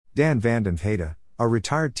Dan Vanden Hede, a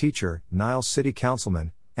retired teacher, Niles City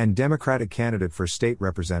Councilman, and Democratic candidate for state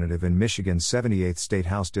representative in Michigan's 78th State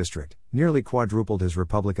House District, nearly quadrupled his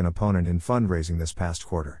Republican opponent in fundraising this past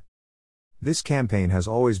quarter. This campaign has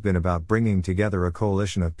always been about bringing together a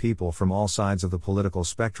coalition of people from all sides of the political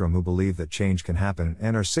spectrum who believe that change can happen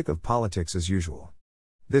and are sick of politics as usual.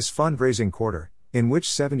 This fundraising quarter, in which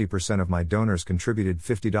 70% of my donors contributed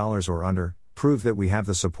 $50 or under, proved that we have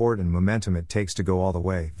the support and momentum it takes to go all the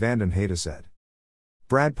way, Vanden Hede said.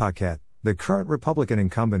 Brad Paquette, the current Republican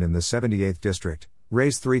incumbent in the 78th District,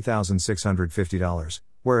 raised $3,650,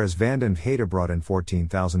 whereas Vanden Hede brought in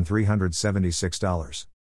 $14,376.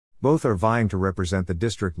 Both are vying to represent the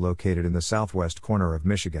district located in the southwest corner of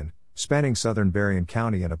Michigan, spanning southern Berrien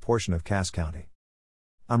County and a portion of Cass County.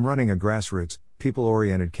 I'm running a grassroots,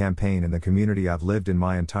 people-oriented campaign in the community I've lived in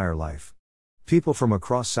my entire life. People from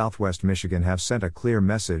across southwest Michigan have sent a clear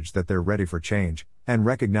message that they're ready for change, and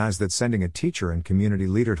recognize that sending a teacher and community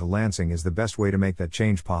leader to Lansing is the best way to make that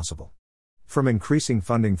change possible. From increasing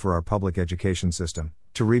funding for our public education system,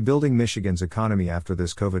 to rebuilding Michigan's economy after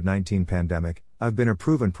this COVID-19 pandemic, I've been a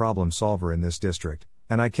proven problem solver in this district,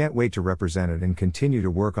 and I can't wait to represent it and continue to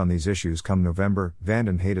work on these issues come November,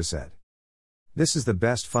 Vanden Hede said. This is the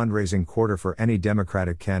best fundraising quarter for any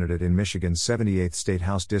Democratic candidate in Michigan's 78th State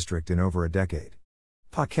House District in over a decade.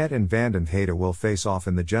 Paquette and Vanden Hede will face off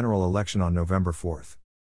in the general election on November 4th.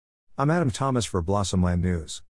 I'm Adam Thomas for Blossomland News.